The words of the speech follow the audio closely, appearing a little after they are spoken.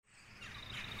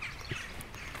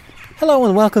Hello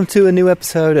and welcome to a new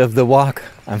episode of The Walk.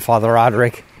 I'm Father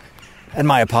Roderick, and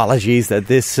my apologies that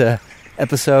this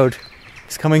episode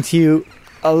is coming to you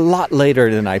a lot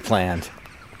later than I planned.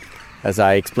 As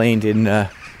I explained in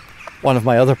one of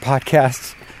my other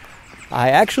podcasts, I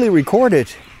actually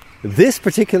recorded this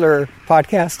particular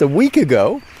podcast a week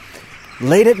ago,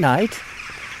 late at night,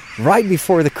 right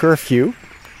before the curfew.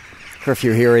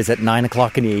 Curfew here is at 9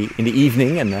 o'clock in the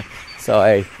evening, and so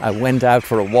I went out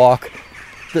for a walk.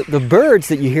 The birds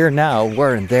that you hear now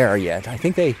weren't there yet. I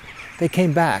think they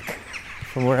came back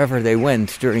from wherever they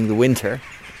went during the winter.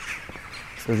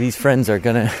 So these friends are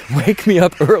going to wake me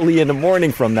up early in the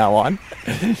morning from now on.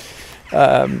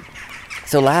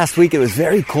 So last week it was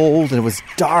very cold and it was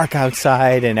dark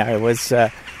outside, and I was,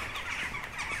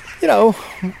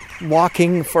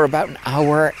 walking for about an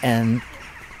hour and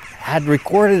had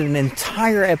recorded an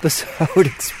entire episode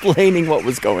explaining what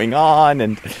was going on,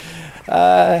 and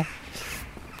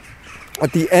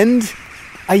at the end,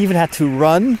 I even had to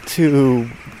run to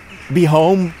be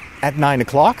home at 9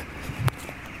 o'clock.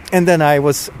 And then I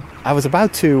was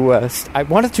about to, I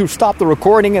wanted to stop the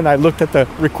recording, and I looked at the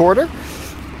recorder.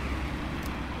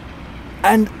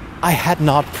 And I had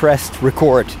not pressed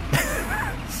record.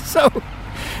 So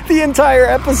the entire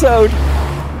episode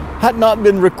had not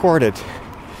been recorded.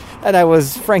 And I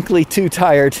was frankly too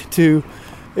tired to,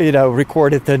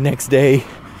 record it the next day.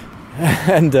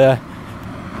 And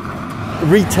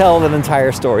retell that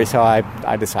entire story, so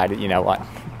I decided, you know what,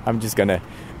 I'm just gonna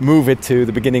move it to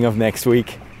the beginning of next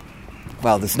week.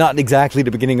 Well, it's not exactly the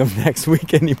beginning of next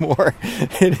week anymore.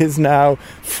 It is now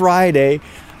Friday,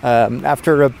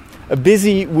 after a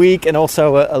busy week, and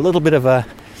also a little bit of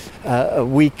a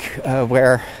week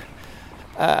where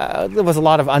there was a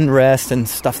lot of unrest and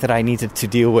stuff that I needed to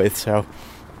deal with, so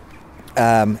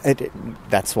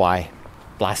that's why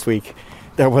last week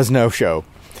there was no show.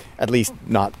 At least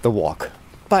not The Walk.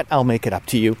 But I'll make it up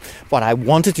to you. What I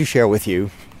wanted to share with you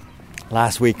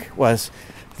last week was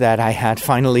that I had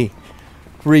finally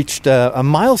reached a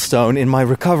milestone in my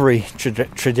recovery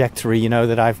trajectory. You know,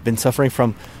 that I've been suffering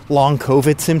from long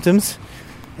COVID symptoms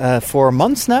for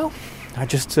months now. I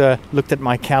just looked at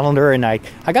my calendar, and I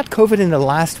got COVID in the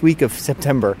last week of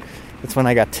September. That's when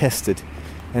I got tested.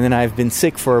 And then I've been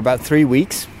sick for about 3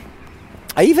 weeks.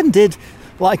 I even did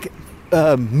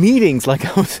meetings, like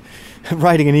I was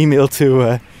writing an email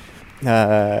to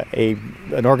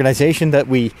an organization that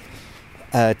we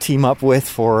team up with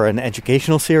for an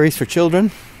educational series for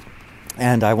children,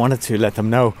 and I wanted to let them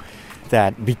know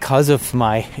that because of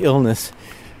my illness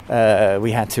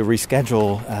we had to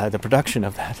reschedule the production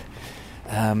of that,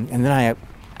 and then I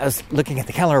was looking at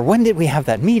the calendar. When did we have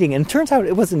that meeting? And it turns out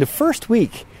it was in the first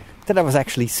week that I was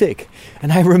actually sick.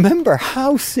 And I remember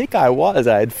how sick I was.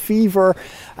 I had fever.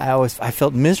 I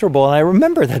felt miserable. And I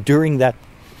remember that during that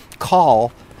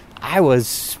call, I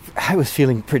was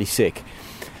feeling pretty sick.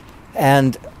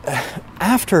 And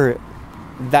after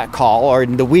that call, or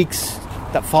in the weeks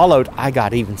that followed, I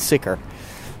got even sicker.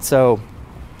 So,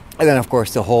 and then of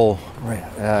course the whole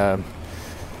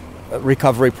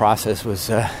recovery process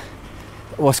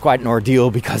was quite an ordeal,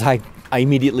 because I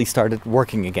immediately started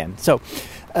working again. So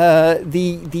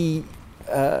the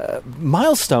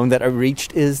milestone that I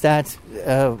reached is that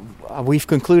we've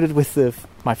concluded with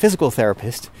my physical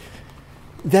therapist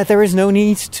that there is no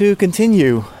need to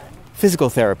continue physical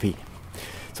therapy.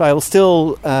 So I will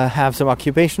still have some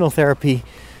occupational therapy,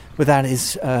 but that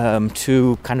is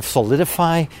to kind of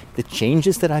solidify the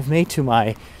changes that I've made to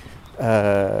my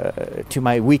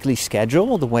weekly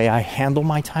schedule, the way I handle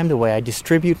my time, the way I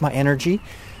distribute my energy,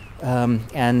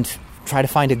 and try to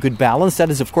find a good balance. That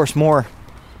is, of course, more,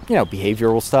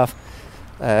 behavioral stuff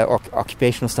or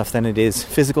occupational stuff than it is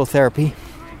physical therapy.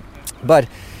 But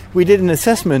we did an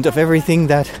assessment of everything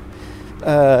that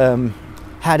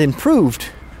had improved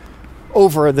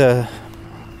over the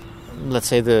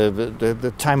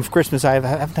time of Christmas. I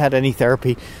haven't had any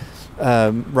therapy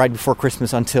right before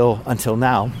Christmas until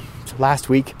now. So last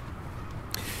week,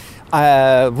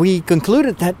 we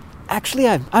concluded that actually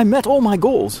I met all my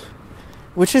goals,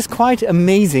 which is quite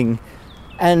amazing,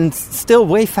 and still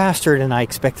way faster than I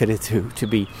expected it to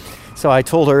be. So I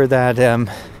told her that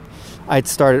I'd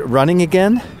started running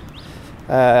again,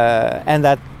 and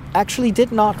that actually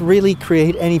did not really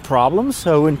create any problems.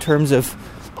 So in terms of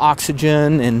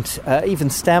oxygen and even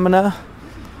stamina,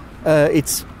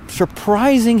 it's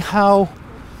surprising how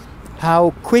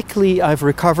quickly I've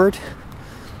recovered.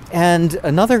 And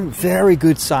another very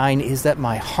good sign is that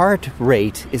my heart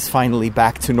rate is finally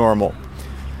back to normal.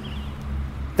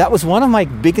 That was one of my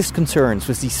biggest concerns,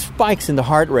 was these spikes in the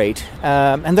heart rate,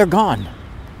 and they're gone.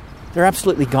 They're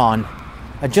absolutely gone.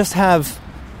 I just have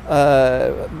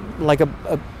like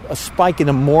a spike in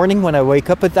the morning when I wake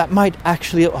up, but that might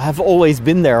actually have always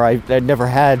been there. I'd never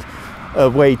had a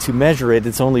way to measure it.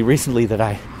 It's only recently that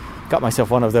I got myself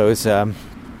one of those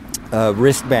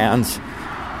wristbands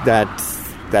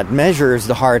that measures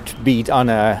the heartbeat or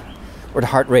the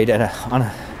heart rate on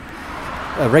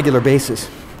a regular basis.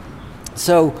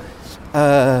 So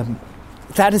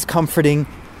that is comforting,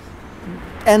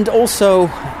 and also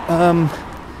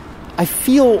I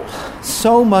feel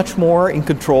so much more in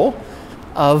control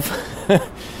of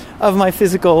of my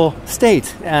physical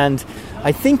state, and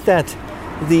I think that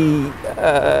the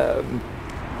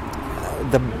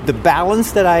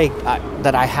balance that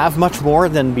I have much more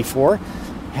than before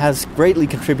has greatly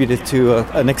contributed to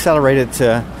an accelerated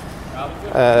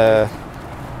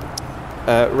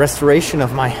restoration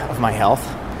of my health.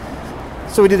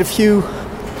 So we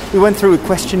went through a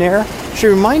questionnaire. She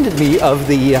reminded me of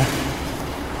the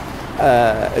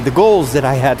goals that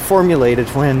I had formulated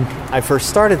when I first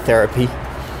started therapy,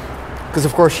 because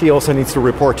of course she also needs to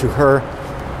report to her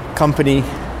company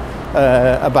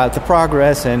about the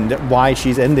progress and why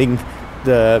she's ending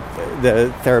the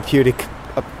therapeutic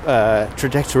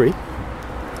trajectory.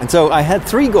 And so I had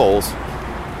 3 goals,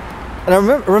 and I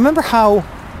remember how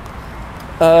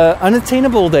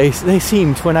unattainable they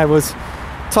seemed when I was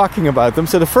talking about them.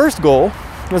 So the first goal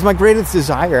was my greatest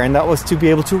desire, and that was to be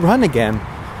able to run again.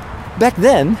 Back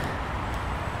then,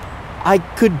 I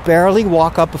could barely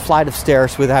walk up a flight of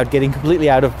stairs without getting completely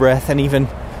out of breath, and even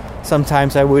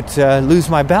sometimes I would lose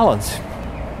my balance.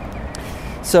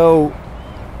 So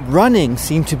running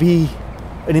seemed to be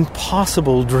an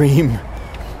impossible dream,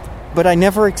 but I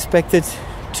never expected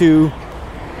to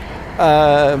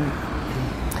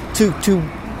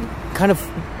kind of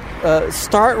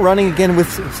start running again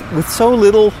with so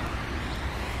little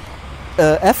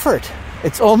effort.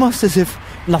 It's almost as if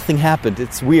nothing happened.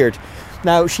 It's weird.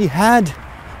 Now, she had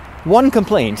one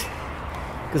complaint,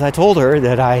 because I told her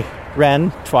that I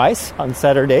ran twice on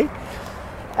Saturday,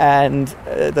 and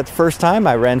that first time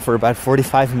I ran for about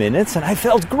 45 minutes, and I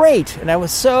felt great, and I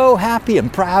was so happy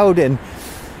and proud, and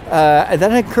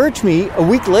that encouraged me a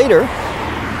week later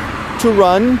to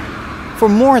run for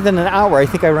more than an hour. I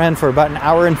think I ran for about an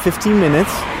hour and 15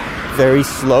 minutes, very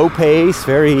slow pace,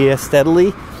 very steadily.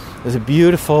 It was a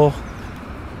beautiful,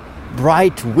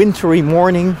 bright, wintry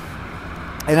morning,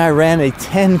 and I ran a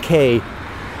 10K,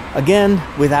 again,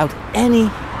 without any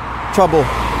trouble.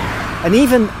 And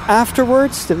even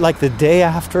afterwards, like the day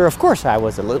after, of course, I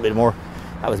was a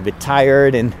bit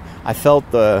tired, and I felt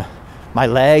my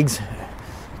legs,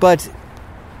 but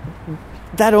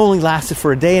that only lasted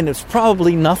for a day, and it was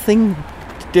probably nothing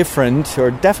different,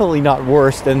 or definitely not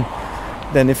worse than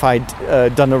if I'd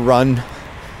done a run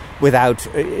without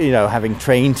having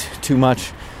trained too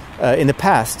much in the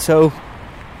past. So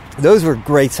those were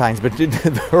great signs, but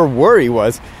her worry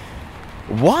was,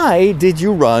 why did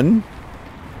you run?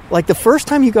 Like the first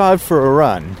time you go out for a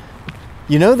run,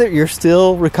 you know that you're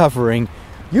still recovering,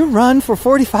 you run for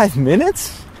 45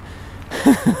 minutes?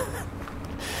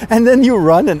 And then you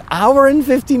run an hour and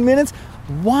 15 minutes?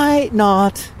 Why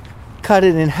not cut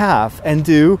it in half and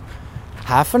do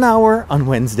half an hour on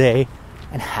Wednesday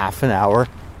and half an hour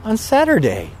on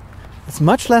Saturday? It's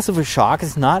much less of a shock.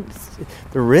 The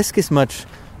risk is much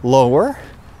lower,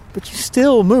 but you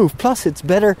still move. Plus, it's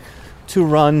better to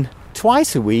run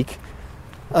twice a week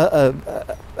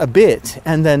a bit,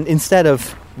 and then instead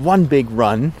of one big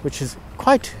run, which is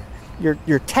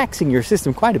you're taxing your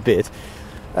system quite a bit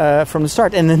from the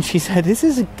start. And then she said, this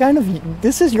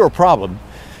is your problem.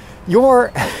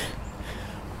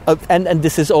 And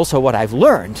this is also what I've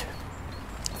learned,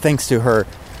 thanks to her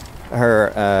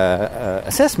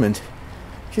assessment.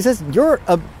 She says, you're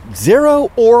a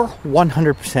 0 or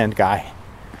 100% guy.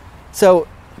 So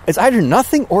it's either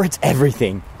nothing or it's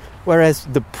everything. Whereas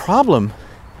the problem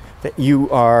that you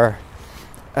are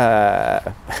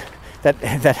that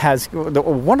has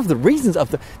one of the reasons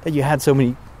that you had so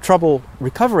many trouble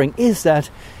recovering is that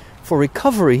for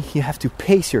recovery you have to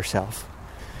pace yourself,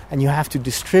 and you have to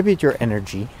distribute your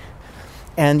energy,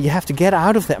 and you have to get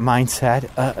out of that mindset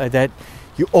that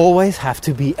you always have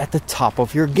to be at the top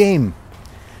of your game.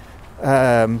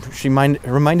 She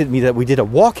reminded me that we did a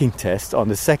walking test on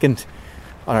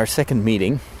our second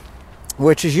meeting,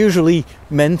 which is usually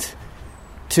meant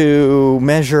to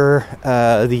measure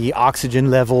the oxygen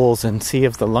levels and see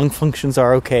if the lung functions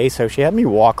are okay. So she had me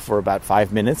walk for about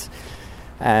 5 minutes,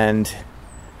 and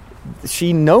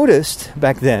she noticed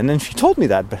back then, and she told me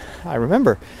that, but I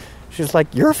remember, she was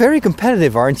like, you're very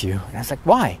competitive, aren't you? And I was like,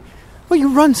 why? Well, you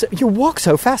walk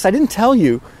so fast. I didn't tell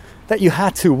you that you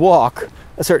had to walk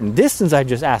a certain distance. I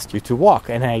just asked you to walk,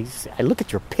 and I look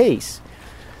at your pace.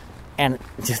 And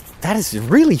that is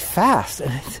really fast.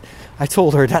 And I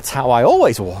told her that's how I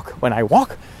always walk. When I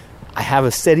walk, I have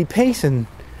a steady pace, and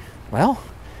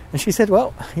she said,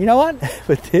 well, you know what?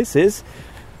 But this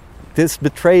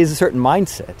betrays a certain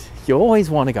mindset. You always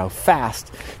want to go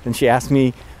fast. And she asked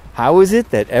me, how is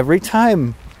it that every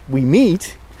time we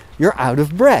meet, you're out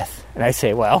of breath? And I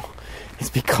say, well, it's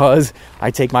because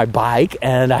I take my bike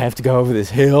and I have to go over this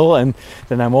hill, and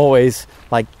then I'm always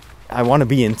like, I want to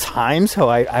be in time, so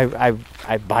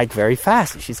I bike very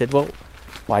fast. And she said, well,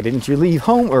 why didn't you leave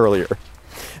home earlier?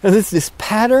 And it's this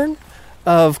pattern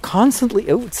of constantly,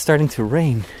 it's starting to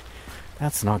rain.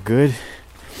 That's not good.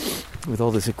 With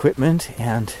all this equipment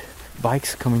and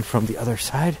bikes coming from the other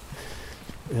side.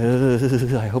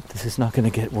 I hope this is not going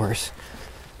to get worse.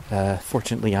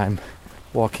 Fortunately, I'm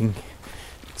walking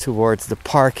towards the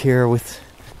park here with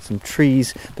some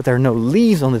trees, but there are no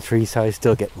leaves on the trees, so I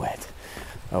still get wet.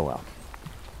 Oh well.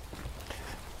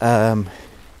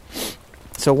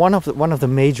 So one of the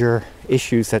major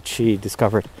issues that she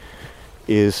discovered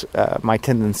is my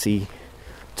tendency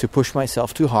to push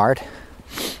myself too hard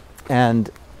and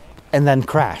then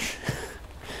crash.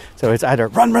 So it's either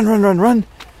run,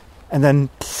 and then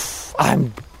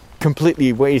I'm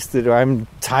completely wasted, or I'm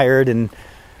tired, and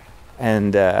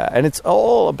it's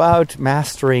all about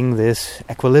mastering this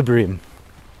equilibrium.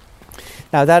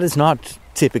 Now, that is not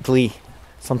typically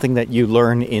something that you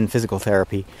learn in physical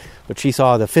therapy, but she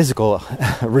saw the physical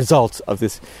results of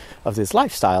this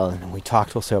lifestyle, and we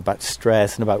talked also about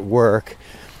stress and about work,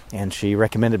 and she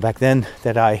recommended back then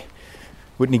that I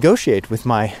would negotiate with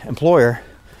my employer,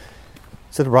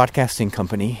 so the broadcasting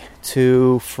company,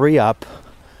 to free up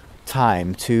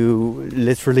time to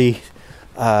literally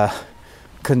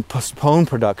postpone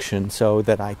production so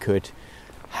that I could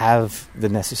have the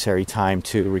necessary time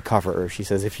to recover. She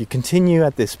says, if you continue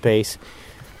at this pace,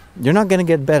 you're not going to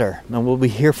get better, and we'll be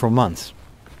here for months.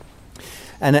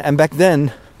 And back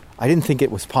then, I didn't think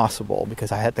it was possible,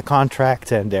 because I had the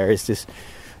contract, and there is this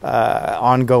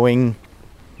ongoing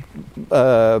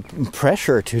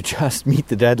pressure to just meet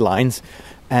the deadlines,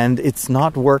 and it's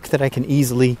not work that I can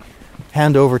easily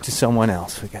hand over to someone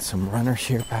else. We got some runners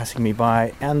here passing me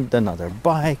by, and another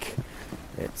bike.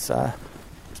 It's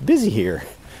busy here,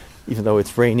 even though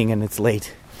it's raining and it's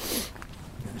late.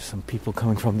 There's some people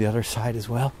coming from the other side as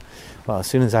well. Well, as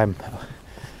soon as I'm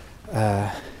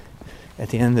at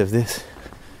the end of this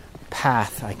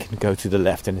path, I can go to the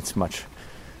left, and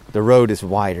the road is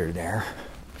wider there.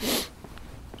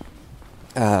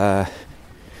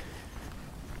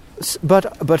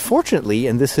 But fortunately,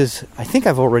 and this is, I think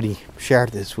I've already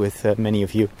shared this with many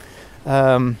of you,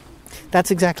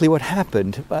 that's exactly what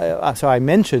happened. So I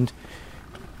mentioned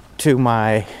to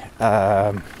my,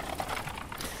 I'm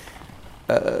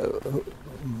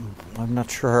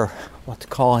not sure what to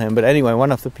call him, but anyway,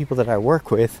 one of the people that I work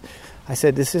with, I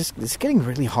said, this is getting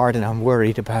really hard, and I'm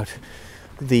worried about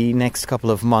the next couple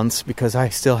of months, because I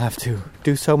still have to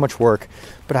do so much work,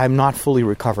 but I'm not fully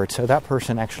recovered. So that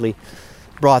person actually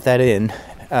brought that in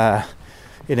a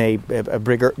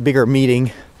bigger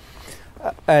meeting,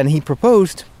 and he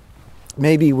proposed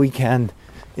maybe we can,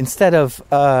 instead of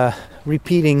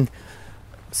repeating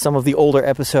some of the older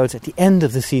episodes at the end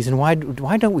of the season, why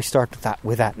don't we start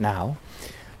with that now?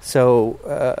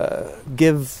 So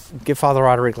give Father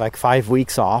Roderick like 5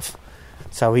 weeks off,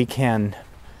 so he can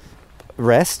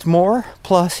rest more,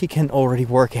 plus he can already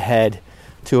work ahead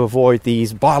to avoid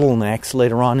these bottlenecks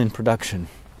later on in production.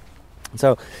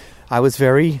 So I was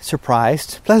very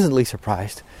pleasantly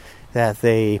surprised that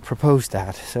they proposed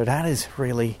that. So that has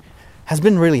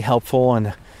been really helpful.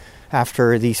 And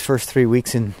after these first 3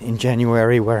 weeks in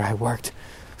January, where I worked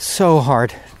so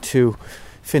hard to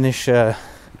finish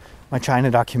my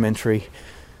China documentary,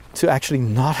 to actually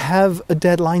not have a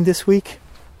deadline this week,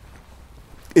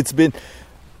 it's been...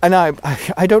 And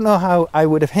I don't know how I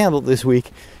would have handled this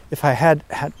week if I had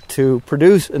to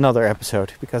produce another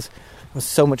episode, because there was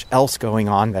so much else going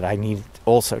on that I needed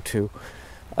also to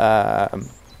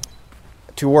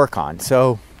work on.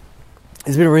 So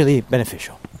it's been really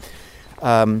beneficial.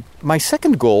 My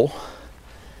second goal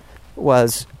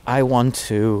was I want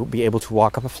to be able to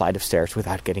walk up a flight of stairs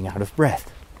without getting out of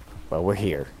breath. Well, we're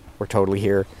here. We're totally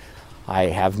here. I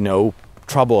have no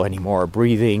trouble anymore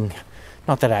breathing.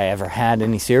 Not that I ever had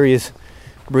any serious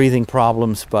breathing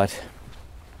problems, but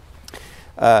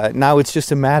now it's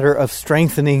just a matter of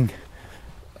strengthening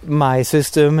my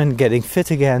system and getting fit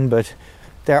again. But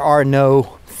there are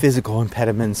no physical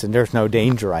impediments, and there's no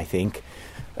danger, I think,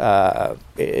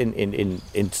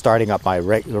 in starting up my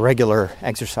regular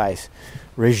exercise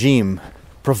regime,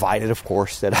 provided, of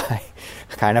course, that I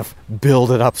kind of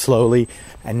build it up slowly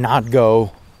and not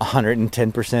go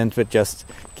 110%, but just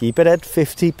keep it at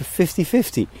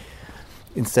 50-50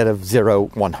 instead of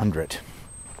 0-100.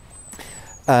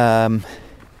 And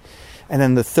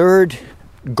then the third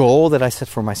goal that I set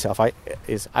for myself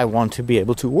is I want to be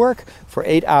able to work for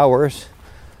 8 hours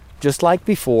just like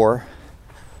before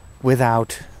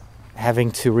without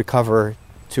having to recover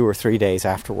 2 or 3 days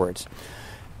afterwards.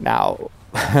 Now,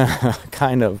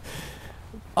 kind of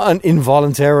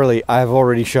involuntarily, I've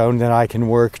already shown that I can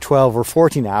work 12 or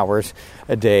 14 hours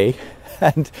a day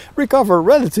and recover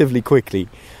relatively quickly.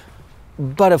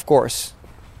 But of course,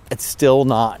 it's still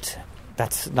not.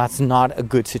 That's not a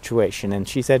good situation. And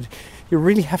she said, you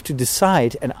really have to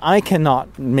decide, and I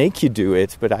cannot make you do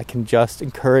it, but I can just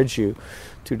encourage you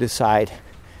to decide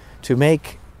to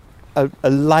make a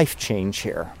life change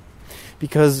here.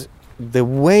 Because the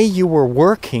way you were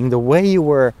working, the way you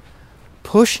were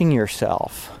pushing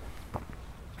yourself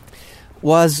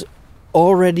was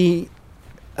already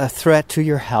a threat to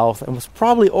your health and was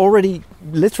probably already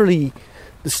literally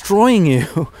destroying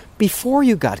you before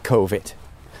you got COVID.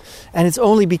 And it's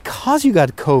only because you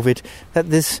got COVID that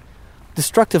this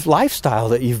destructive lifestyle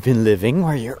that you've been living,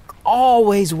 where you're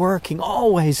always working,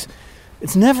 always,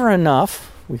 it's never enough.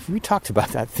 We talked about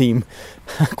that theme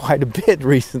quite a bit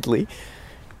recently.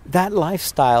 That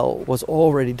lifestyle was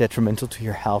already detrimental to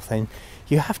your health, and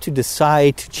you have to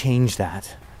decide to change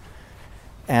that.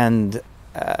 And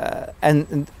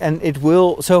it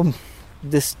will. So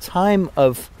this time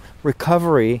of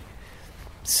recovery,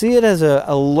 see it as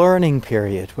a learning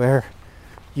period where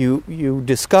you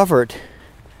discovered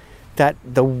that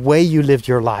the way you lived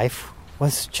your life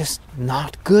was just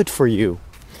not good for you.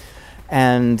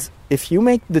 And if you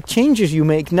make the changes you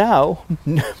make now,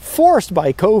 forced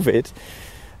by COVID,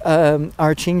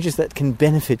 are changes that can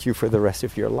benefit you for the rest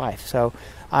of your life. So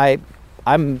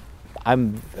I'm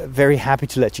very happy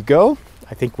to let you go.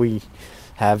 I think we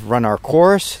have run our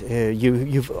course.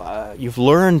 You've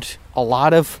learned a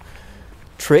lot of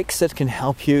tricks that can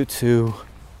help you to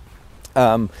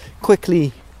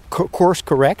quickly course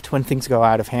correct when things go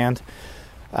out of hand.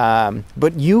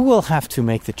 But you will have to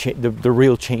make the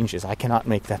real changes. I cannot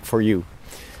make that for you.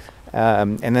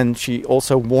 And then she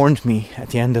also warned me at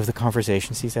the end of the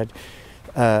conversation. She said,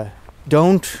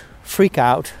 don't freak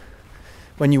out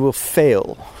when you will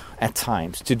fail at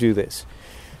times to do this.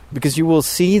 Because you will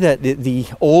see that the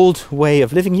old way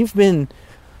of living, you've been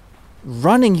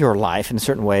running your life in a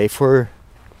certain way for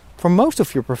most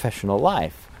of your professional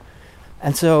life.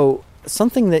 And so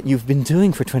something that you've been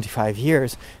doing for 25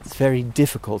 years, it's very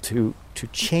difficult to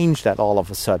change that all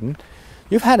of a sudden.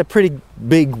 You've had a pretty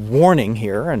big warning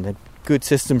here and a good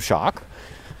system shock.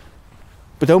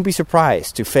 But don't be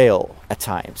surprised to fail at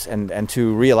times and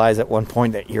to realize at one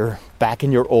point that you're back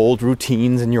in your old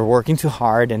routines and you're working too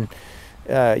hard and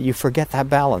you forget that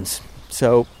balance.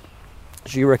 So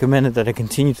she recommended that I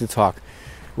continue to talk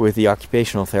with the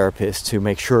occupational therapist to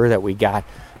make sure that we got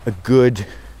a good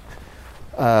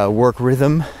work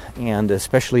rhythm, and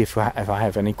especially if I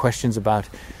have any questions about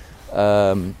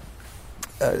the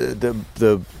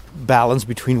balance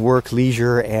between work,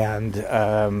 leisure, and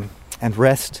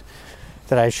rest,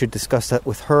 that I should discuss that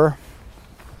with her,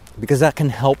 because that can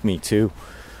help me to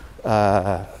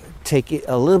take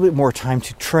a little bit more time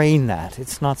to train that.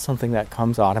 It's not something that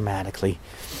comes automatically.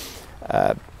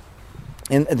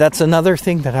 And that's another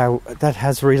thing that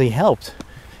has really helped,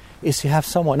 is to have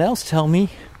someone else tell me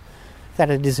that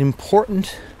it is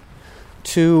important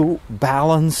to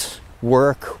balance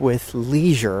work with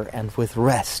leisure and with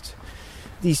rest.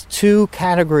 These two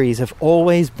categories have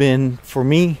always been, for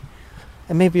me,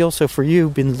 and maybe also for you,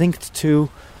 been linked to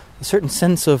a certain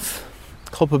sense of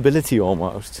culpability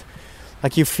almost.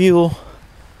 Like you feel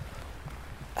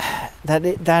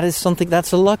that is something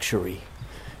that's a luxury.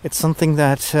 It's something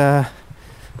that,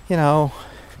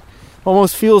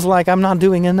 almost feels like I'm not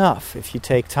doing enough. If you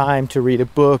take time to read a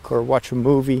book or watch a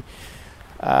movie,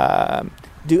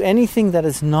 do anything that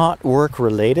is not work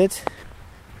related,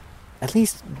 at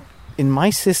least in my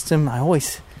system, I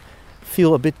always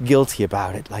feel a bit guilty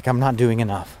about it, like I'm not doing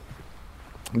enough.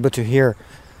 But to hear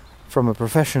from a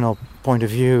professional point of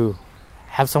view,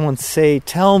 have someone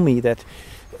tell me that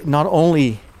not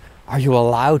only are you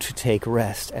allowed to take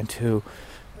rest and to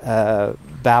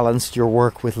balance your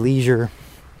work with leisure,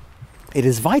 it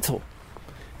is vital.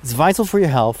 It's vital for your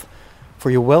health,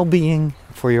 for your well-being,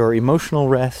 for your emotional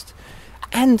rest,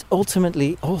 and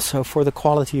ultimately also for the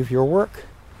quality of your work.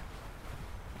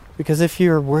 Because if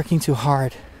you're working too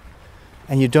hard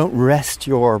and you don't rest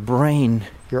your brain,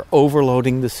 you're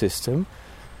overloading the system,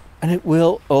 and it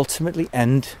will ultimately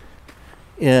end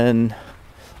in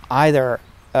either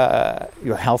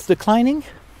your health declining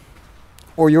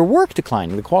or your work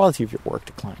declining, the quality of your work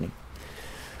declining.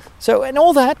 So, and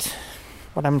all that,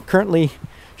 what I'm currently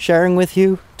sharing with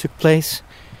you, took place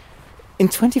in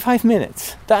 25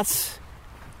 minutes. That's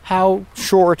how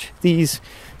short these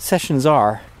sessions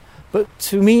are. But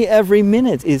to me, every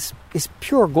minute is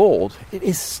pure gold. It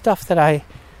is stuff that I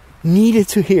needed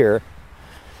to hear.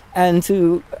 And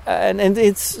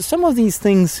it's some of these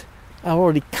things I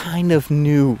already kind of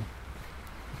knew.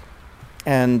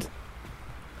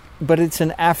 But it's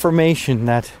an affirmation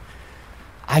that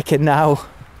I can now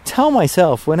tell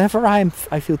myself whenever I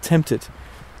feel tempted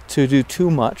to do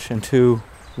too much and to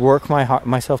work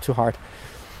myself too hard.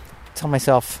 Tell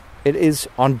myself it is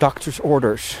on doctor's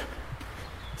orders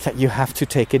that you have to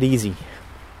take it easy.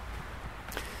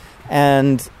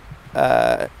 And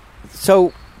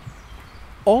so,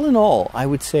 all in all, I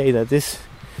would say that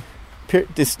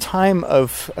this time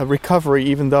of recovery,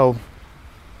 even though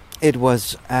it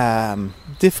was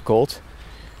difficult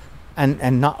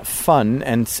and not fun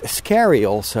and scary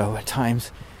also at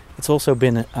times, it's also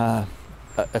been a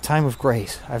time of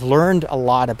grace. I've learned a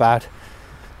lot about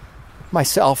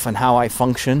myself and how I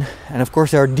function. And of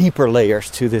course there are deeper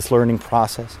layers to this learning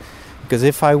process. Because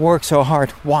if I work so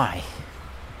hard, why?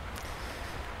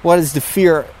 What is the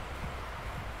fear,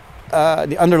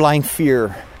 the underlying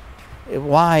fear?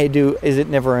 Why is it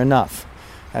never enough?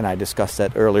 And I discussed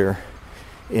that earlier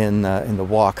in the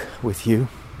walk with you.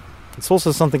 It's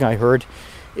also something I heard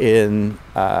in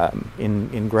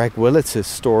Greg Willitz's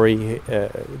story. A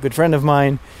good friend of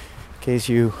mine, in case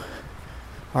you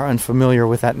are unfamiliar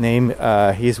with that name,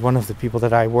 he's one of the people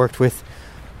that I worked with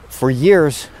for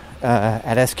years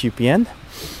at SQPN.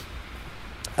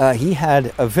 He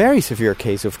had a very severe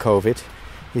case of COVID.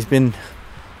 He's been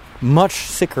much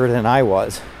sicker than I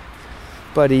was,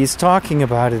 but he's talking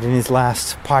about it in his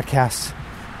last podcast.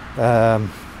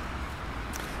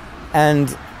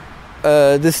 And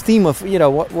this theme of,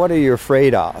 what are you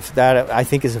afraid of? That I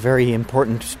think is a very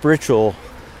important spiritual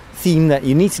theme that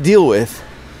you need to deal with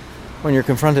when you're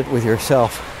confronted with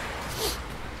yourself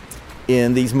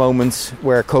in these moments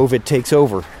where COVID takes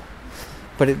over.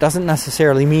 But it doesn't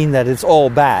necessarily mean that it's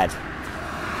all bad.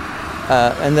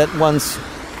 And that once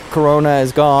Corona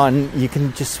is gone, you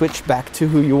can just switch back to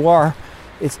who you are.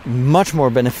 It's much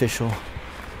more beneficial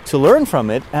to learn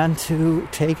from it and to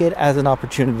take it as an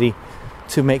opportunity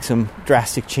to make some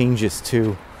drastic changes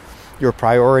to your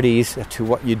priorities, to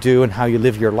what you do and how you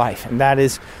live your life. And that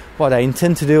is what I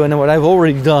intend to do and what I've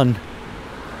already done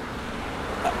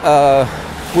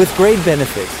with great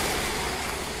benefit.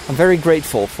 I'm very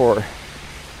grateful for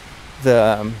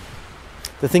the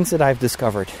things that I've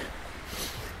discovered.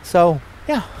 So,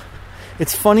 yeah,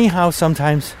 it's funny how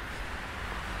sometimes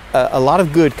a lot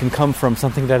of good can come from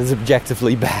something that is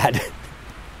objectively bad.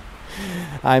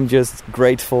 I'm just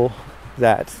grateful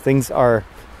that things are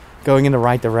going in the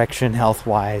right direction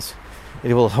health-wise.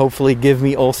 It will hopefully give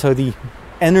me also the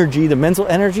energy, the mental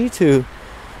energy to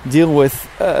deal with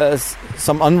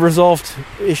some unresolved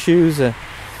issues.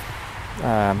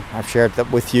 I've shared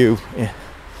that with you.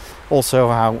 Also,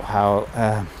 how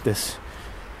the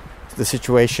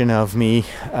situation of me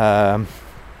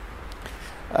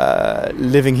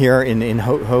living here in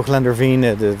Hooglanderveen,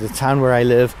 the town where I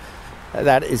live,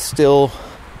 that is still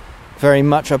very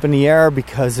much up in the air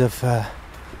because of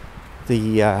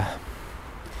the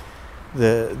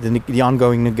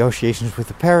ongoing negotiations with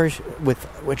the parish,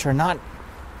 which are not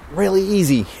really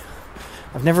easy.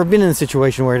 I've never been in a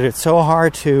situation where it's so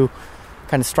hard to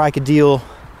kind of strike a deal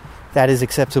that is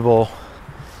acceptable,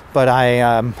 but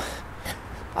I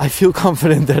feel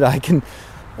confident that I can.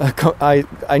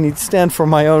 I need to stand for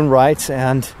my own rights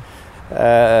and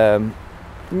not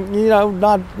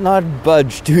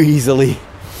budge too easily.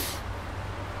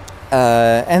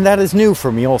 And that is new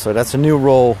for me also. That's a new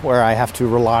role where I have to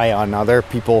rely on other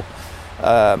people.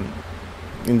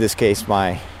 In this case,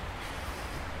 the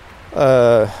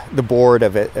board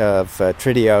of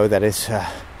Trideo, that is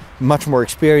much more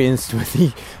experienced with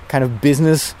the kind of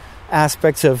business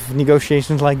aspects of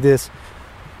negotiations like this,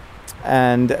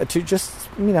 and to just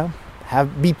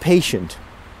be patient.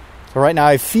 So right now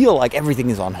I feel like everything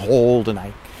is on hold, and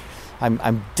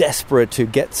I'm desperate to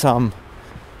get some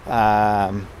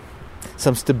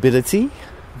stability.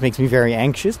 It makes me very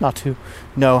anxious not to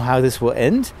know how this will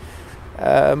end,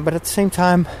 but at the same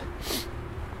time,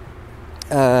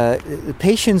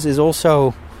 patience is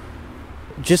also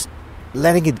just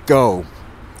letting it go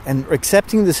and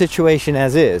accepting the situation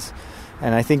as is.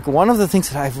 And I think one of the things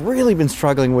that I've really been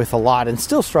struggling with a lot and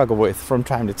still struggle with from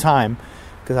time to time,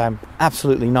 because I'm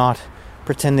absolutely not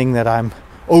pretending that I'm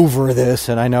over this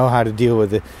and I know how to deal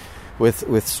with it,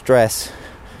 with stress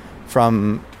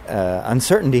from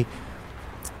uncertainty,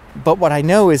 But what I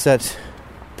know is that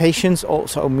patience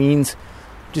also means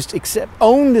just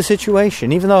own the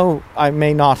situation, even though I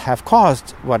may not have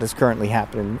caused what is currently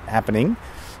happening,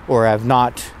 or have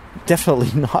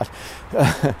definitely not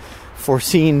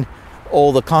foreseen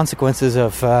all the consequences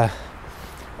of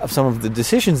some of the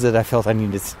decisions that I felt I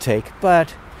needed to take.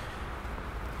 But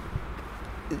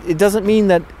it doesn't mean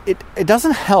that it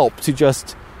doesn't help to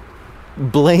just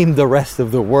blame the rest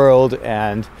of the world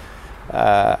and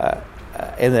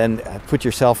then put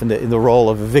yourself in the role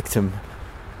of a victim.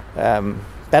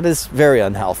 That is very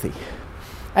unhealthy,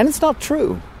 and it's not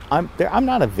true. I'm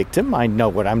not a victim. I know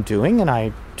what I'm doing, and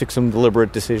I took some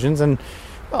deliberate decisions, and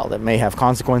well, that may have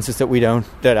consequences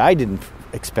that I didn't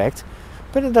expect,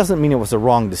 but it doesn't mean it was a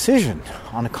wrong decision.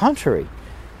 On the contrary,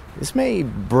 this may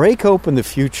break open the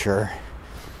future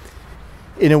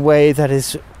in a way that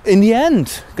is, in the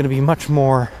end, going to be much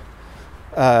more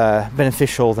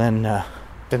beneficial than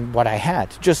what I had.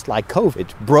 Just like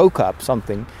COVID broke up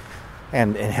something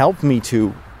and helped me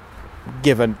to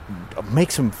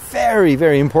make some very,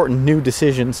 very important new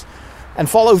decisions and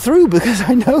follow through, because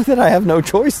I know that I have no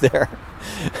choice there.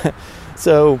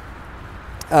 So,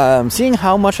 seeing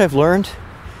how much I've learned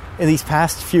in these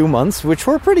past few months, which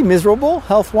were pretty miserable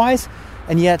health-wise,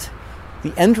 and yet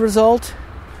the end result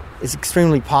is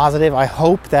extremely positive. I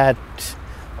hope that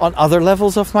on other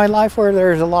levels of my life where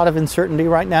there's a lot of uncertainty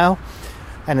right now,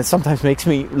 and it sometimes makes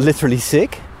me literally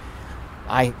sick,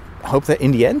 I hope that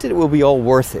in the end it will be all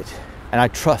worth it. And I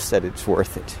trust that it's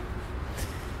worth it.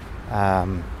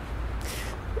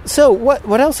 So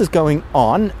what else is going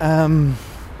on?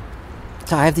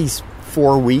 So I have these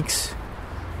 4 weeks,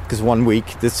 because 1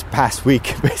 week, this past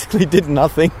week, basically did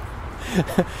nothing.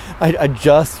 I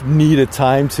just needed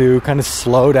time to kind of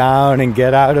slow down and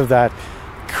get out of that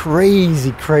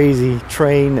crazy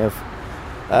train of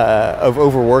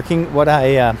overworking. What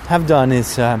I have done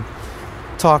is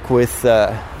talk with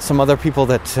some other people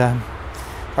that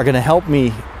are going to help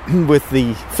me with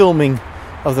the filming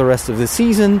of the rest of the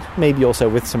season, maybe also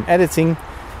with some editing.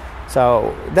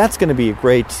 So that's going to be a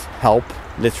great help,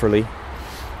 literally.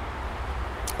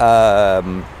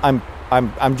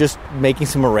 I'm just making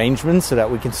some arrangements so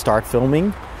that we can start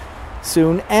filming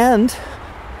soon, and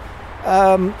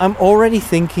I'm already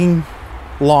thinking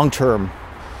long term,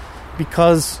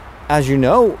 because as you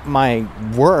know, my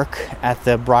work at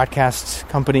the broadcast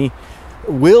company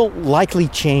will likely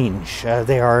change.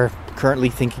 They are currently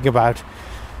thinking about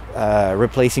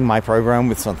replacing my program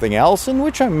with something else, in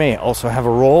which I may also have a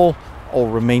role. All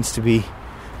remains to be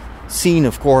seen,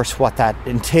 of course, what that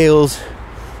entails.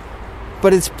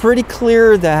 But it's pretty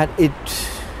clear that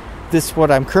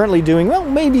what I'm currently doing, well,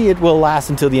 maybe it will last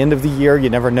until the end of the year. You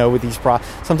never know with these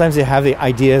sometimes they have the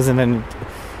ideas, and then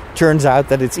it turns out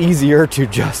that it's easier to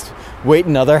just wait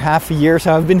another half a year.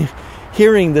 So I've been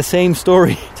hearing the same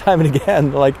story time and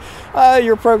again, like,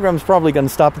 your program's probably going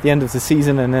to stop at the end of the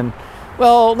season, and then,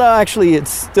 well, no, actually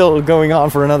it's still going on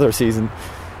for another season.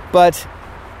 But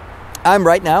I'm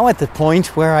right now at the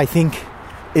point where I think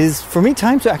it is, for me,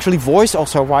 time to actually voice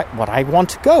also what I want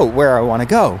to go, where I want to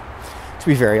go, to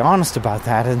be very honest about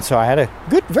that. And so I had a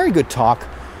very good talk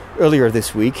earlier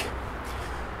this week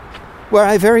where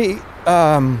I very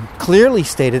clearly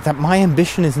stated that my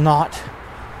ambition is not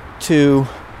to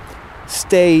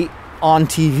stay on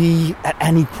TV at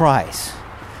any price.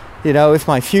 You know, if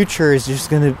my future is just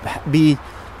going to be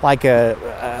like an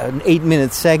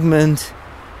 8-minute segment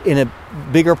in a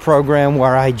bigger program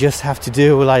where I just have to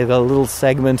do like a little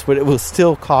segment, but it will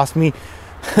still cost me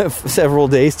several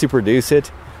days to produce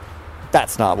it,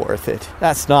 that's not worth it.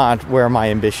 That's not where my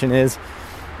ambition is.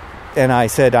 And I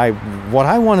said, what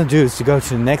I want to do is to go to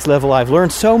the next level. I've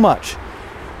learned so much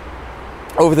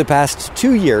over the past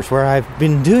 2 years where I've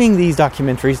been doing these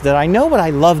documentaries that I know what I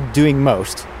love doing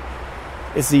most.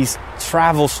 It's these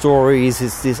travel stories,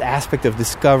 it's this aspect of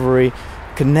discovery,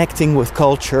 connecting with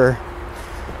culture,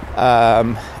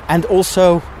 and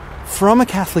also, from a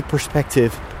Catholic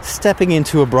perspective, stepping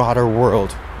into a broader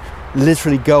world.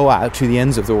 Literally go out to the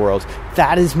ends of the world.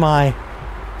 That's my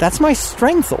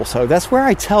strength also. That's where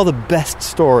I tell the best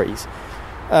stories.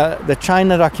 The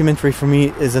China documentary for me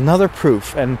is another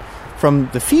proof, and from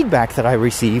the feedback that I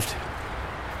received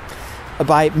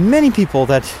by many people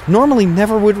that normally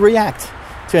never would react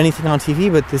to anything on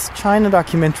TV, but this China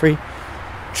documentary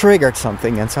triggered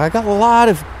something, and so I got a lot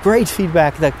of great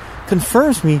feedback that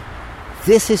confirms me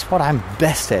this is what I'm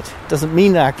best at. Doesn't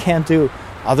mean that I can't do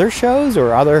other shows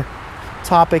or other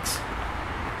topics,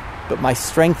 but my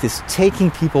strength is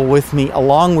taking people with me,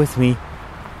 along with me,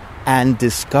 and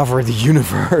discover the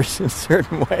universe in a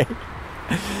certain way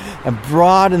and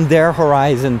broaden their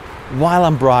horizon while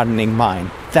I'm broadening mine.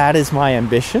 That is my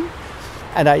ambition.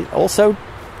 And I also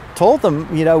told them,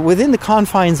 within the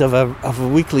confines of a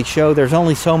weekly show, there's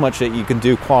only so much that you can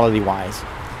do quality-wise.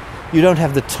 You don't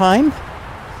have the time,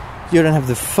 you don't have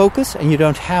the focus, and you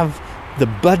don't have the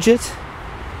budget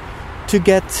to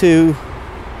get to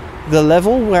the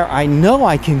level where I know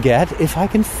I can get if I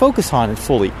can focus on it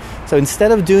fully. So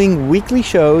instead of doing weekly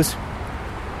shows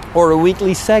or a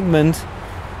weekly segment,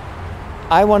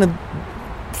 I want to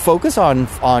focus on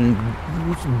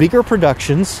bigger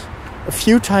productions a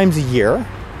few times a year,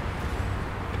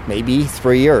 maybe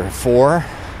 3 or 4.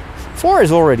 4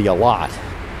 is already a lot.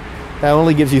 That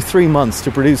only gives you 3 months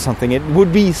to produce something. It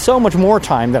would be so much more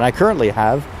time than I currently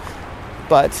have,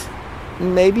 but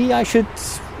maybe I should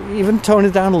even tone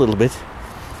it down a little bit.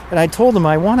 And I told them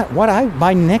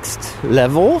my next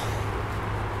level,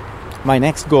 my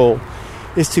next goal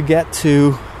is to get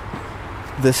to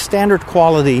the standard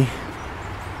quality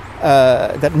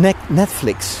that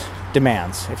Netflix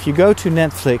demands. If you go to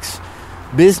Netflix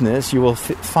Business, you will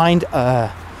find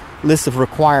a list of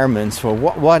requirements for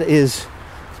what is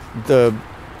the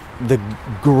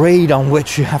grade on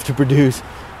which you have to produce,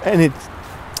 and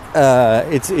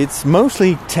it's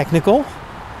mostly technical.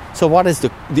 So what is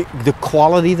the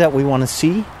quality that we want to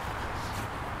see?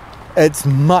 It's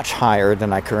much higher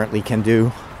than I currently can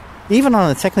do. Even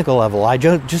on a technical level, I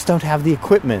just don't have the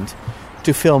equipment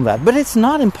to film that. But it's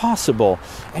not impossible,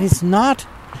 and it's not.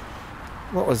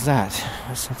 What was that?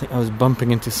 Something. I was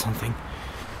bumping into something.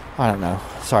 I don't know.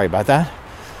 Sorry about that.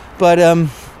 But I'm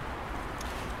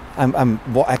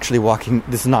actually walking.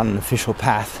 This is not an official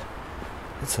path.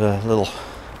 It's a little.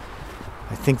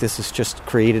 I think this is just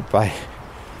created by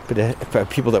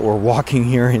people that were walking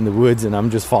here in the woods, and I'm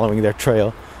just following their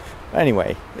trail.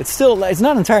 Anyway, it's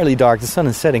not entirely dark. The sun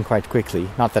is setting quite quickly.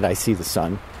 Not that I see the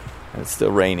sun. And it's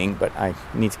still raining, but I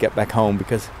need to get back home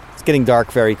because it's getting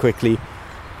dark very quickly.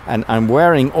 And I'm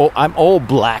all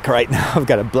black right now. I've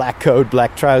got a black coat,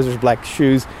 black trousers, black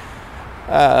shoes.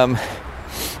 That's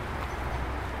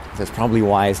probably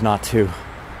wise not to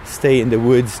stay in the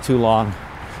woods too long.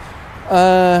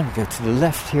 Go to the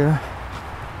left here.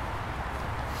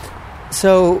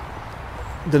 So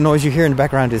the noise you hear in the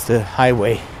background is the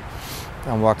highway.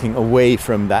 I'm walking away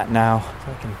from that now,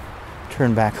 so I can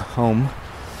turn back home.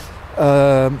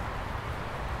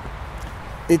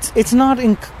 It's not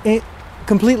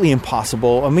completely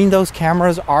impossible. I mean, those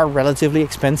cameras are relatively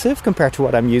expensive compared to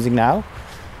what I'm using now.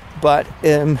 But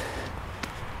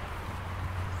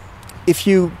if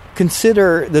you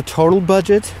consider the total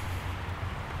budget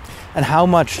and how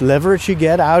much leverage you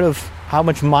get out of, how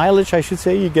much mileage, I should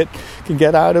say, you can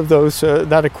get out of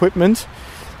that equipment,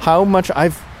 how much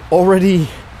I've already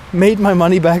made my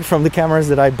money back from the cameras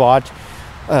that I bought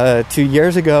 2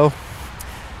 years ago,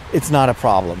 it's not a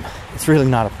problem. It's really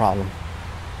not a problem.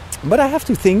 But I have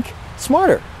to think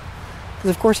smarter. Because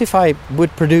of course, if I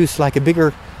would produce like a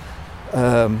bigger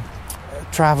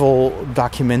travel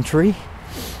documentary,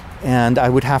 and I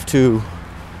would have to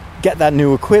get that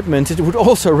new equipment, it would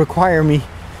also require me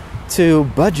to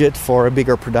budget for a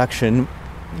bigger production,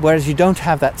 whereas you don't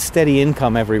have that steady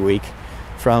income every week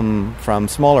from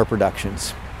smaller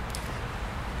productions.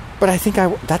 But I think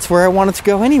that's where I wanted to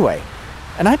go anyway.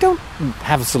 And I don't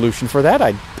have a solution for that.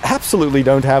 I absolutely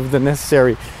don't have the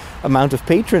necessary amount of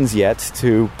patrons yet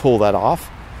to pull that off.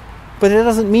 But it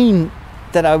doesn't mean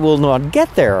that I will not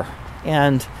get there.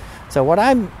 And so what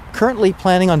I'm currently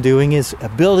planning on doing is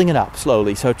building it up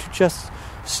slowly. So to just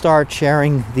start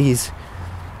sharing these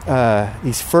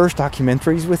first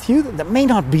documentaries with you that may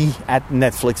not be at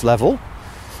Netflix level.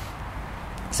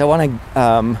 So I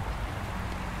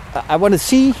want to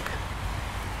see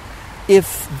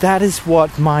if that is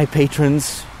what my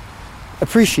patrons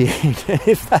appreciate.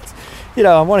 If that's,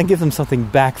 I want to give them something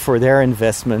back for their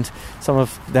investment. Some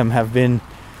of them have been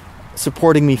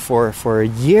supporting me for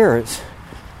years,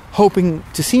 hoping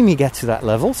to see me get to that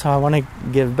level. So I want to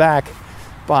give back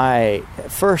by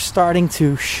first starting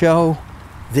to show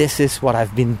this is what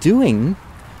I've been doing.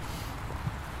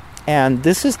 And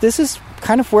this is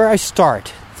kind of where I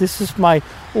start. This is my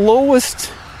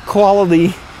lowest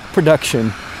quality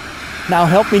production. Now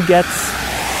help me get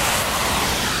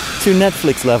to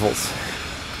Netflix levels.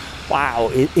 Wow,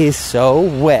 it is so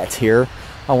wet here.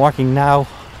 I'm walking now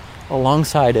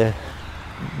alongside a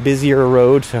busier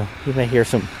road, so you may hear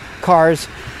some cars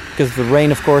because of the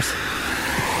rain, of course.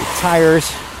 The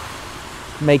tires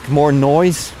make more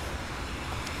noise.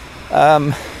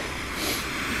 But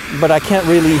I can't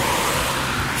really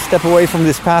step away from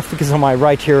this path because on my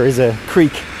right here is a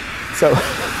creek. So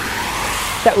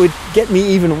that would get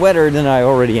me even wetter than I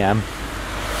already am.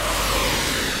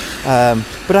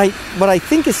 But what I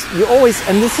think is you always,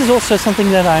 and this is also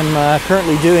something that I'm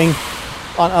currently doing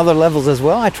on other levels as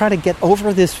well. I try to get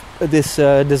over this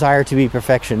desire to be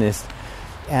perfectionist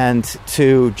and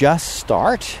to just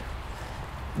start,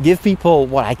 give people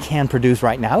what I can produce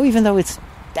right now, even though it's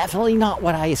definitely not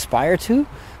what I aspire to.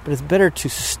 But it's better to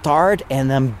start and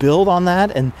then build on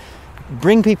that and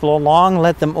bring people along,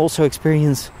 let them also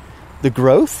experience the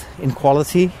growth in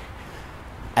quality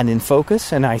and in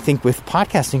focus. And I think with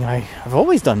podcasting, I've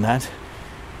always done that.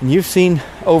 And you've seen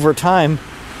over time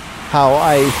how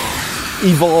I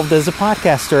evolved as a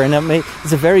podcaster. And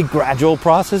it's a very gradual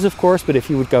process, of course, but if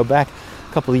you would go back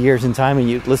a couple of years in time and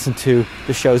you'd listen to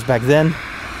the shows back then,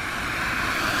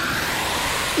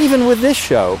 even with this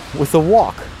show, with The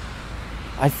Walk,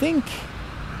 I think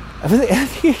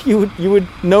you would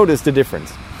notice the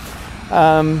difference.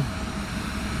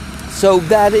 So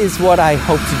that is what I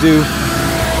hope to do,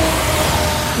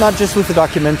 not just with the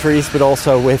documentaries, but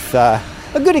also with a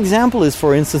good example is,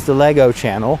 for instance, the Lego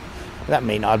channel. That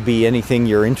may not be anything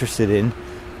you're interested in,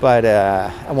 but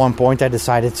at one point I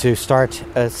decided to start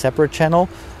a separate channel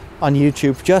on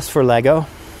YouTube just for Lego.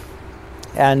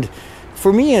 And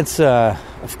for me, it's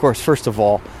of course, first of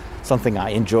all, something I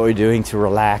enjoy doing to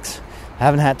relax. I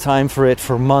haven't had time for it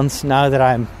for months now that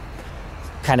I'm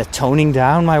kind of toning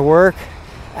down my work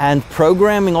and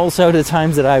programming also the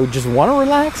times that I would just want to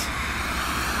relax.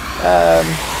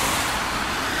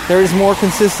 There is more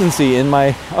consistency in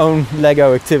my own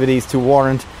Lego activities to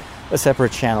warrant a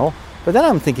separate channel. But then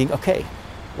I'm thinking, okay,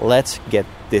 let's get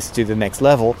this to the next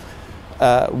level.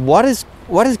 What is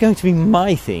going to be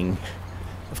my thing?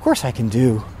 Of course I can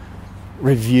do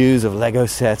reviews of Lego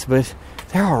sets, but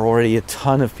there are already a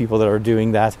ton of people that are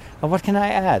doing that. And what can I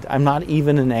add? I'm not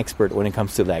even an expert when it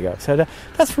comes to Lego, so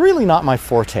that's really not my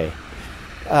forte.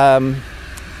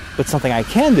 But something I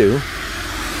can do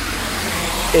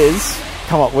is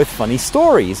come up with funny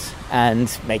stories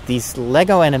and make these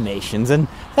Lego animations, and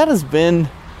that has been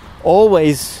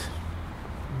always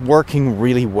working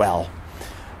really well.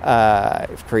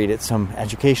 I've created some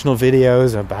educational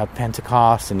videos about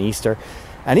Pentecost and Easter.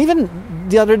 And even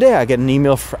the other day, I get an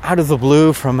email out of the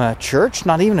blue from a church,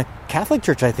 not even a Catholic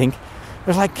church, I think.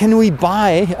 They're like, can we buy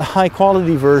a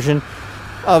high-quality version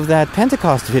of that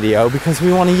Pentecost video because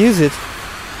we want to use it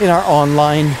in our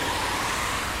online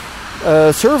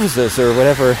services or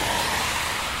whatever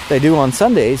they do on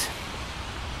Sundays.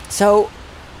 So,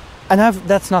 and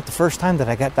that's not the first time that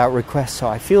I get that request, so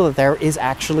I feel that there is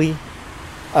actually...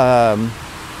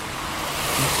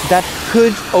 that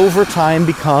could over time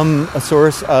become a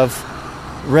source of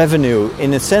revenue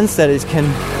in a sense that it can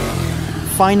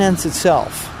finance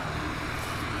itself.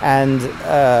 And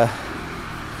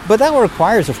but that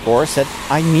requires, of course, that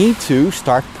I need to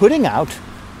start putting out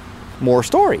more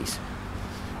stories.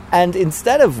 And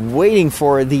instead of waiting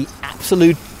for the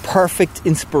absolute perfect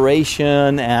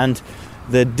inspiration and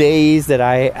the days that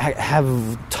I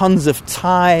have tons of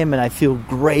time and I feel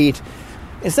great,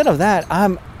 instead of that,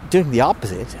 I'm doing the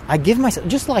opposite. I give myself,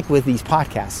 just like with these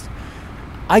podcasts,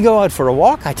 I go out for a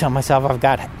walk, I tell myself I've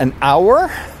got an hour,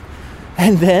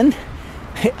 and then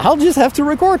I'll just have to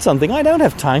record something. I don't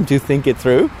have time to think it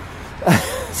through.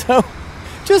 So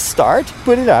just start,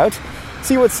 put it out,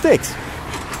 see what sticks.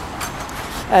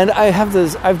 And I have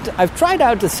this, I've tried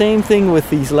out the same thing with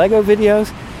these Lego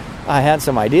videos. I had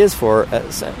some ideas for a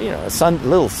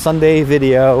little Sunday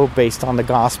video based on the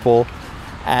gospel,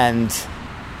 and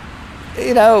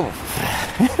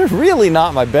really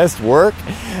not my best work,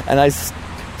 and I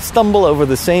stumble over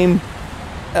the same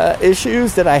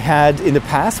issues that I had in the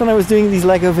past when I was doing these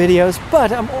Lego videos,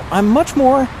 but I'm much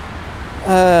more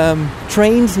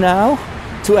trained now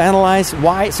to analyze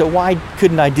why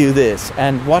couldn't I do this,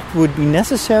 and what would be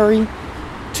necessary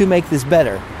to make this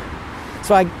better.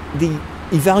 So the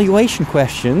evaluation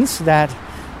questions that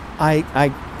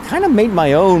I kind of made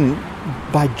my own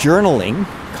by journaling,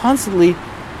 constantly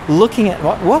looking at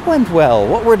what went well,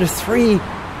 what were the 3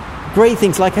 great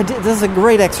things. Like I did, this is a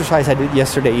great exercise I did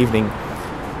yesterday evening.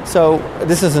 So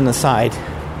this is an aside,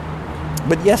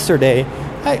 but yesterday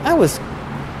I was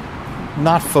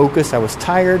not focused, I was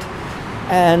tired,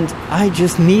 and I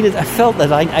felt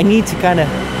that I need to kind of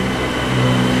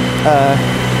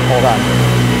hold on.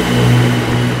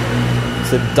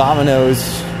 It's a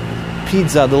Domino's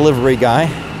pizza delivery guy,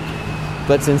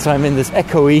 but since I'm in this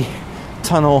echoey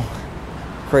tunnel,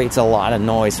 creates a lot of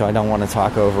noise, so I don't want to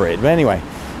talk over it. But anyway,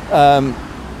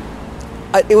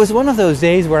 it was one of those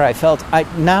days where I felt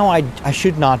I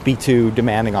should not be too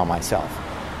demanding on myself.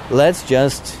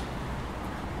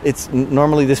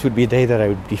 Normally this would be a day that I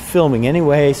would be filming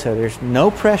anyway, so there's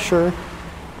no pressure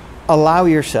allow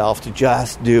yourself to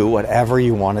just do whatever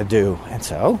you want to do. And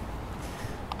so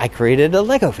I created a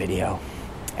Lego video,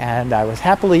 and I was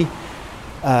happily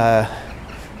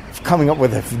coming up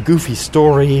with a goofy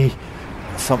story,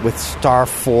 with Star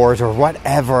Fort or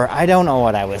whatever. I don't know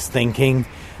what I was thinking.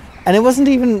 And it wasn't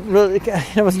even really,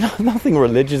 there was nothing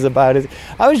religious about it.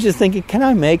 I was just thinking, can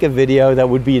I make a video that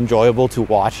would be enjoyable to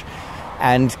watch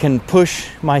and can push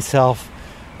myself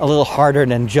a little harder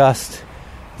than just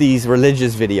these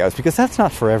religious videos? Because that's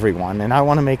not for everyone. And I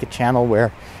want to make a channel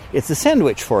where it's a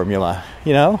sandwich formula,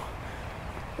 you know?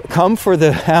 Come for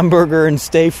the hamburger and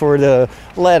stay for the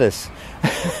lettuce.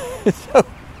 So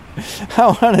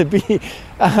I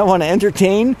want to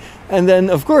entertain, and then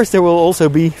of course there will also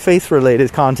be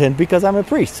faith-related content because I'm a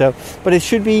priest. So, but that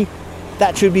should be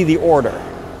the order.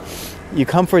 You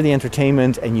come for the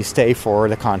entertainment and you stay for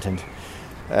the content,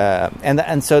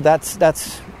 and so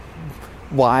that's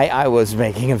why I was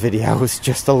making a video. It was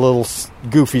just a little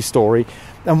goofy story,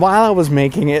 and while I was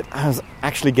making it, I was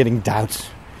actually getting doubts.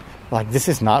 Like, this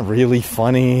is not really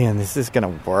funny, and this is going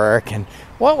to work, and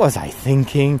what was I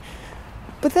thinking?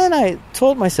 But then I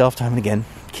told myself time and again,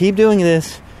 keep doing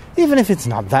this, even if it's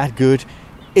not that good.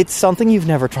 It's something you've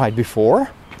never tried before.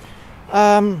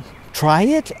 Try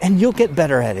it, and you'll get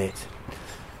better at it.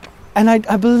 And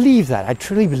I believe that. I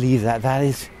truly believe that. That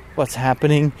is what's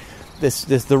happening.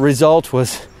 The result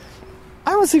was,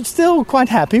 I was still quite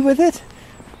happy with it,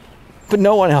 but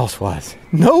no one else was.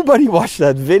 Nobody watched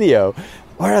that video.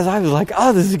 Whereas I was like,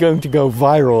 oh, this is going to go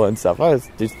viral and stuff. I was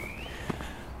just,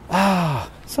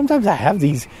 sometimes I have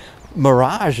these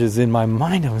mirages in my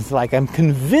mind. I was like, I'm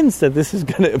convinced that this is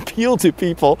going to appeal to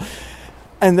people.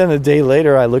 And then a day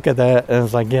later, I look at that and I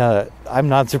was like, yeah, I'm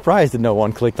not surprised that no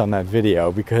one clicked on that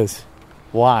video, because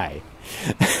why?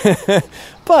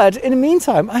 But in the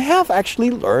meantime, I have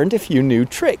actually learned a few new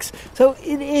tricks. So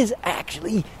it is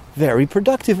actually very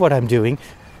productive what I'm doing.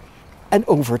 And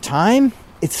over time,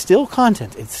 it's still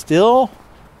content. It still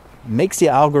makes the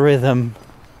algorithm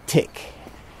tick.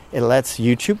 It lets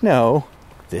YouTube know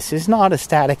this is not a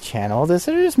static channel.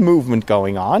 There's movement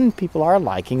going on. People are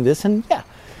liking this. And yeah,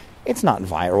 it's not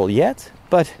viral yet.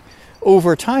 But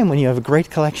over time, when you have a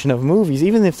great collection of movies,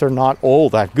 even if they're not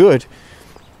all that good,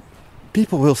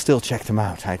 people will still check them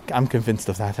out. I'm convinced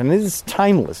of that. And it is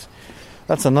timeless.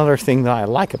 That's another thing that I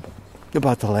like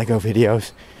about the Lego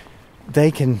videos.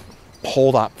 They can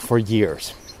hold up for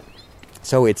years.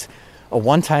 So it's a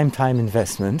one-time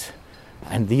investment,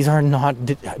 and these are not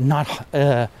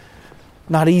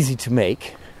easy to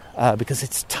make because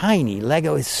it's tiny.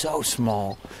 Lego is so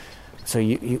small, so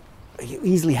you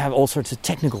easily have all sorts of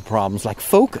technical problems like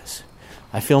focus.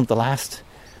 I filmed the last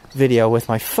video with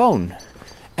my phone,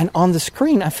 and on the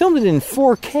screen I filmed it in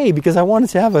 4K because I wanted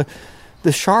to have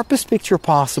the sharpest picture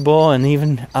possible and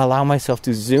even allow myself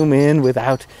to zoom in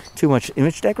without too much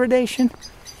image degradation.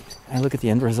 I look at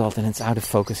the end result and it's out of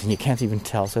focus and you can't even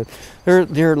tell. So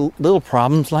there are little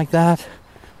problems like that.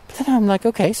 But then I'm like,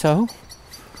 okay, so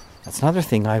that's another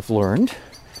thing I've learned.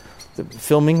 The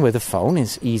filming with a phone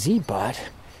is easy, but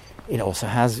it also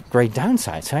has great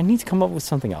downsides. So I need to come up with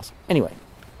something else. Anyway,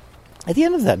 at the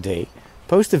end of that day,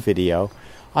 post a video.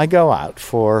 I go out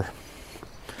for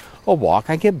a walk.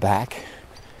 I get back.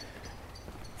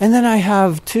 And then I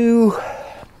have two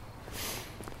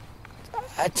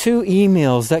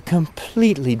emails that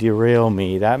completely derail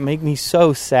me, that make me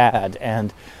so sad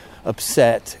and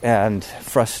upset and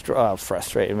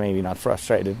frustrated, maybe not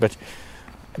frustrated, but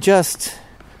just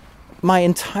my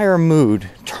entire mood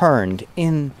turned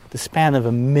in the span of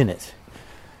a minute.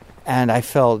 And I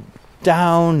felt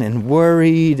down and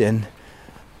worried and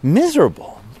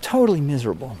miserable, totally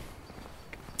miserable.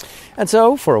 And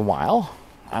so for a while,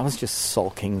 I was just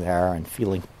sulking there and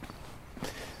feeling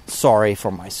sorry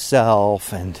for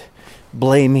myself and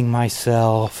blaming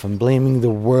myself and blaming the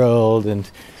world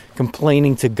and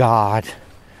complaining to God,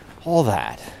 all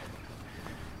that.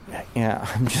 You know,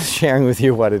 I'm just sharing with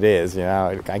you what it is. You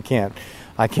know, I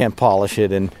can't polish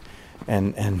it and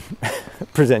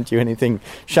present you anything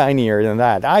shinier than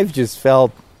that. I've just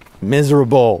felt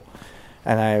miserable.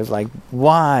 And I was like,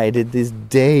 why did this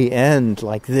day end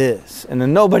like this? And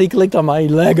then nobody clicked on my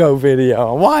Lego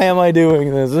video. Why am I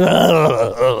doing this?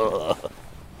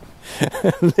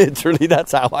 Literally,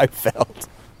 that's how I felt.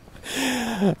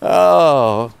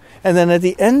 Oh. And then at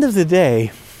the end of the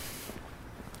day,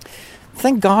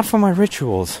 thank God for my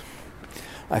rituals.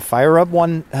 I fire up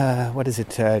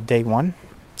day one.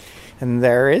 And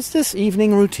there is this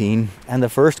evening routine. And the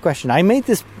first question, I made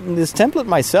this template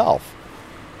myself.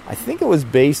 I think it was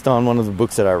based on one of the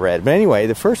books that I read. But anyway,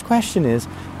 the first question is,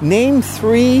 name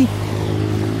three...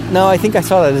 No, I think I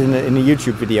saw that in a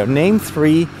YouTube video. Name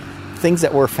three things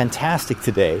that were fantastic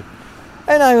today.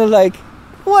 And I was like,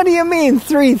 what do you mean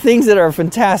 3 things that are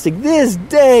fantastic? This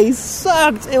day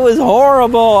sucked. It was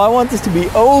horrible. I want this to be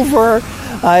over.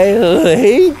 I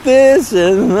hate this.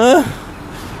 And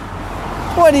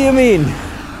what do you mean?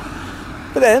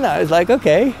 But then I was like,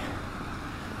 okay,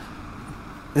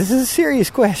 this is a serious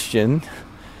question.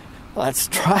 Let's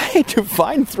try to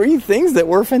find 3 things that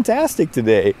were fantastic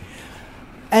today.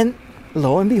 And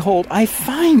lo and behold, I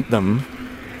find them.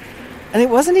 And it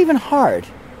wasn't even hard.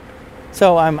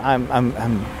 So I'm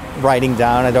writing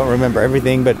down. I don't remember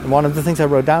everything, but one of the things I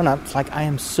wrote down, I was like, I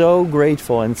am so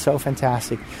grateful and so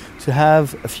fantastic to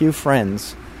have a few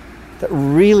friends that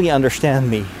really understand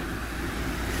me,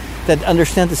 that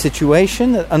understand the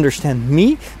situation, that understand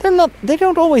me. They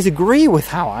don't always agree with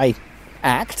how I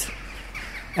act,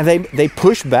 and they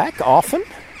push back often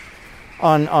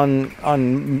on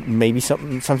maybe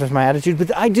sometimes my attitude,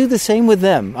 but I do the same with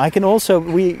them. I can also,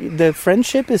 the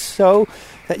friendship is so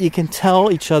that you can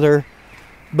tell each other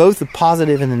both the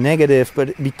positive and the negative,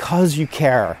 but because you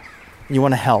care, you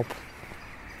want to help.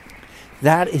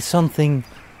 That is something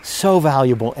so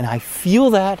valuable, and I feel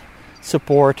that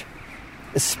support,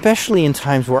 especially in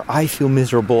times where I feel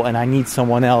miserable and I need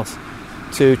someone else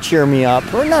to cheer me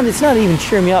up, or not. It's not even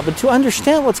cheer me up, but to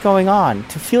understand what's going on,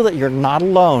 to feel that you're not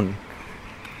alone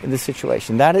in this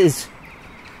situation. That is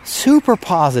super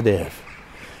positive.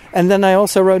 And then I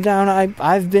also wrote down,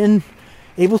 I've been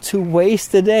able to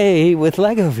waste a day with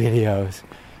Lego videos,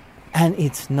 and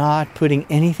it's not putting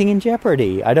anything in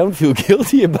jeopardy. I don't feel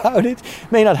guilty about it.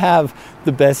 May not have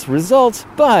the best results,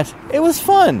 but it was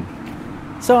fun.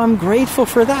 So I'm grateful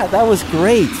for that. That was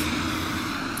great.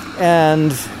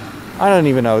 And I don't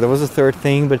even know, there was a third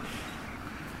thing, but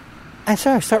I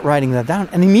start writing that down,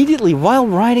 and immediately while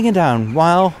writing it down,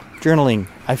 while journaling,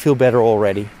 I feel better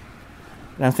already.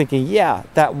 And I'm thinking, yeah,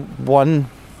 the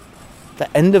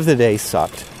end of the day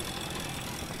sucked.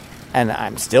 And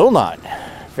I'm still not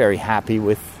very happy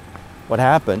with what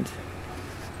happened.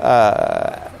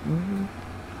 But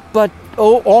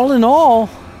all in all,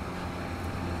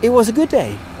 it was a good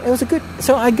day.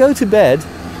 So I go to bed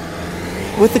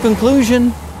with the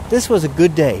conclusion, this was a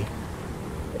good day.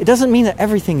 It doesn't mean that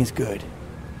everything is good.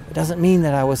 It doesn't mean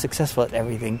that I was successful at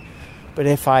everything. But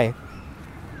if I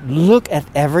look at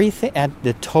everything, at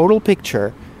the total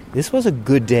picture, this was a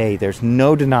good day. There's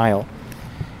no denial.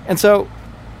 And so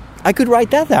I could write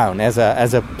that down as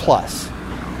a plus.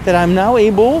 That I'm now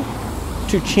able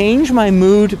to change my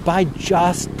mood by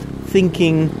just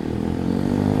thinking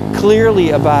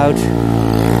clearly about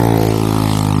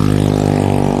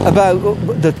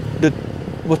the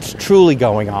what's truly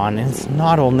going on, and it's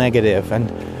not all negative.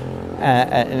 And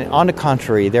on the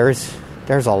contrary, there's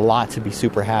a lot to be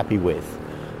super happy with,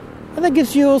 and that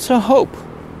gives you also hope.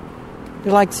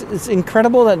 It's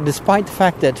incredible that despite the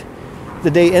fact that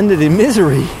the day ended in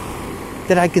misery,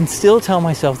 that I can still tell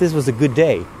myself this was a good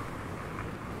day.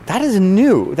 That is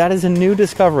new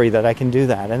discovery that I can do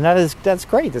that, and that's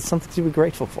great. It's something to be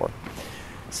grateful for.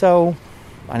 So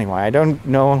anyway, I don't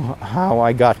know how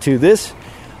I got to this,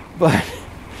 but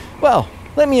well,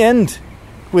 let me end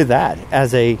with that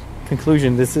as a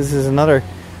conclusion. This is another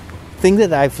thing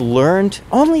that I've learned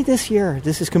only this year.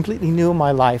 This is completely new in my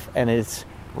life, and it's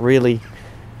really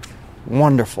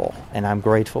wonderful, and I'm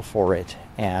grateful for it.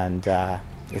 And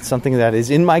it's something that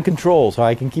is in my control, so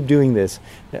I can keep doing this.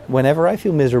 Whenever I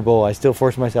feel miserable, I still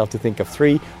force myself to think of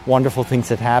 3 wonderful things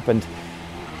that happened.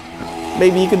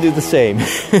 Maybe you can do the same.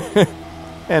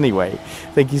 Anyway,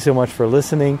 thank you so much for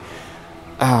listening.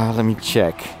 Let me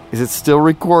check. Is it still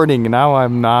recording? Now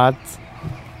I'm not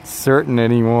certain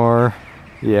anymore.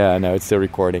 Yeah, no, it's still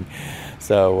recording.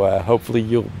 So hopefully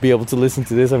you'll be able to listen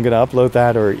to this. I'm going to upload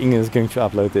that, or Inge is going to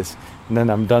upload this. And then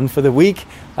I'm done for the week.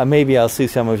 Maybe I'll see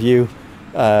some of you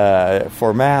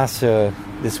for Mass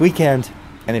this weekend.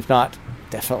 And if not,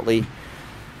 definitely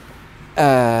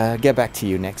get back to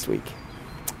you next week.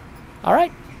 All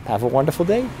right. Have a wonderful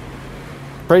day.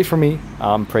 Pray for me.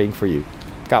 I'm praying for you.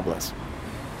 God bless.